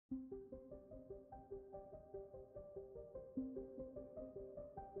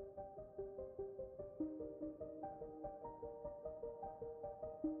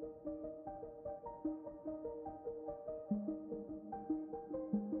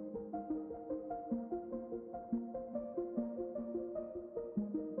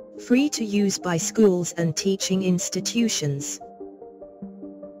Free to use by schools and teaching institutions.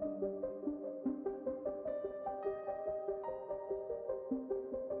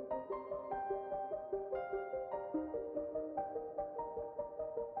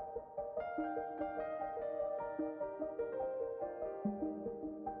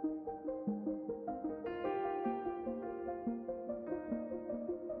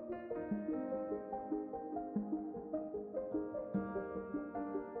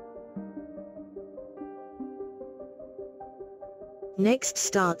 Next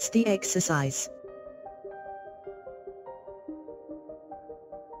starts the exercise.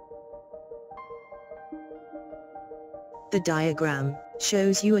 The diagram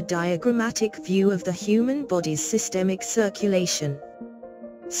shows you a diagrammatic view of the human body's systemic circulation.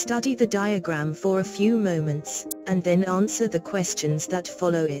 Study the diagram for a few moments, and then answer the questions that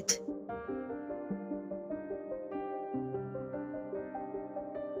follow it.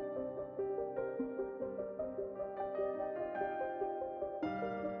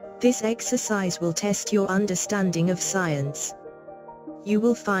 This exercise will test your understanding of science. You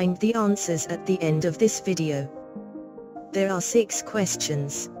will find the answers at the end of this video. There are 6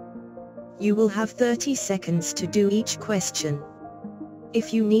 questions. You will have 30 seconds to do each question.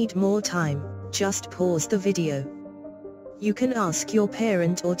 If you need more time, just pause the video. You can ask your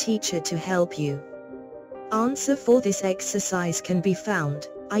parent or teacher to help you. Answer for this exercise can be found,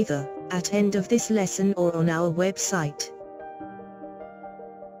 either at end of this lesson or on our website.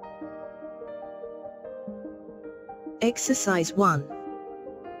 Exercise 1.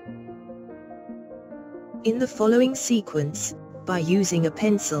 In the following sequence, by using a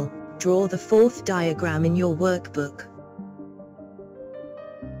pencil, draw the 4th diagram in your workbook.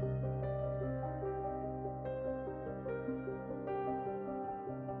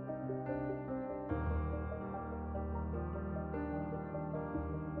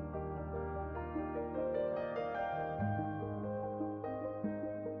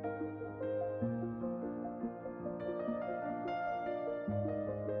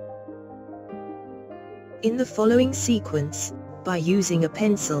 In the following sequence, by using a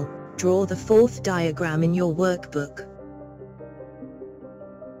pencil, draw the 4th diagram in your workbook.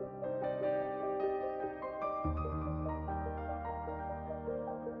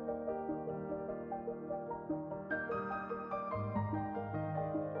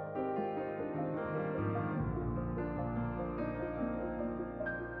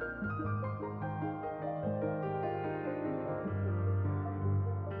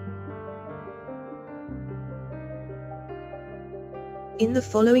 In the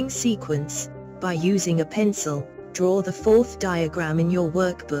following sequence, by using a pencil, draw the 4th diagram in your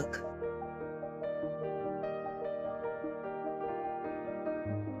workbook.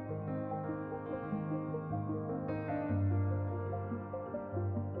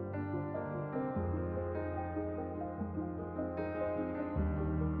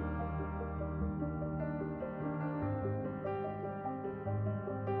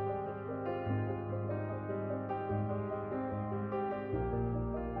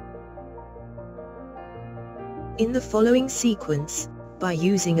 In the following sequence, by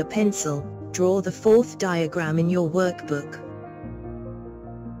using a pencil, draw the 4th diagram in your workbook.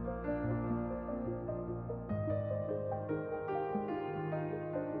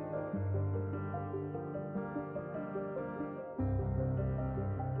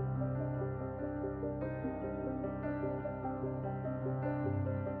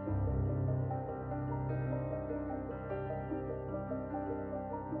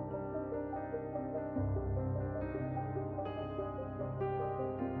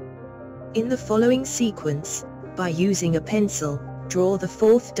 In the following sequence, by using a pencil, draw the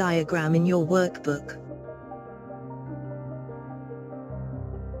 4th diagram in your workbook.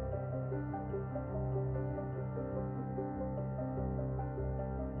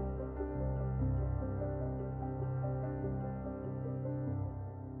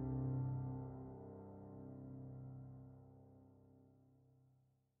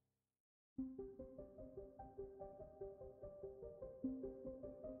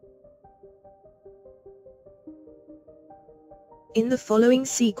 In the following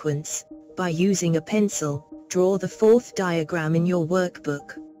sequence, by using a pencil, draw the 4th diagram in your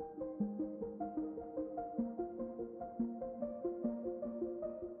workbook.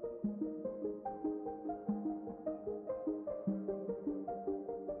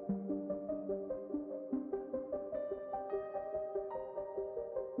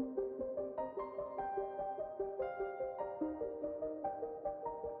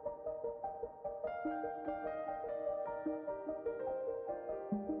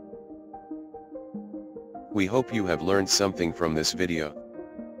 We hope you have learned something from this video.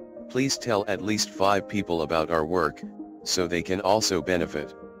 Please tell at least 5 people about our work, so they can also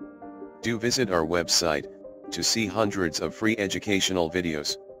benefit. Do visit our website, to see hundreds of free educational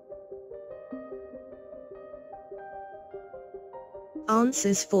videos.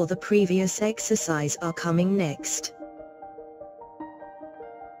 Answers for the previous exercise are coming next.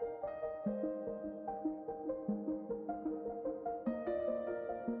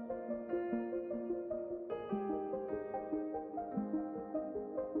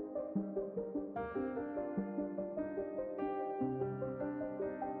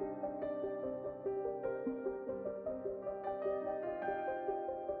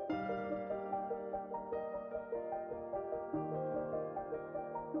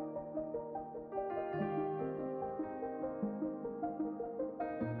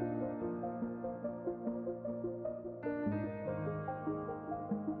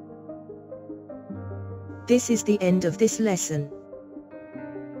 This is the end of this lesson.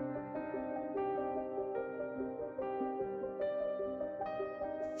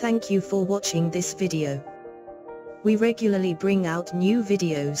 Thank you for watching this video. We regularly bring out new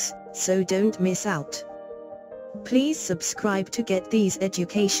videos, so don't miss out. Please subscribe to get these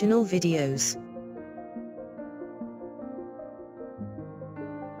educational videos.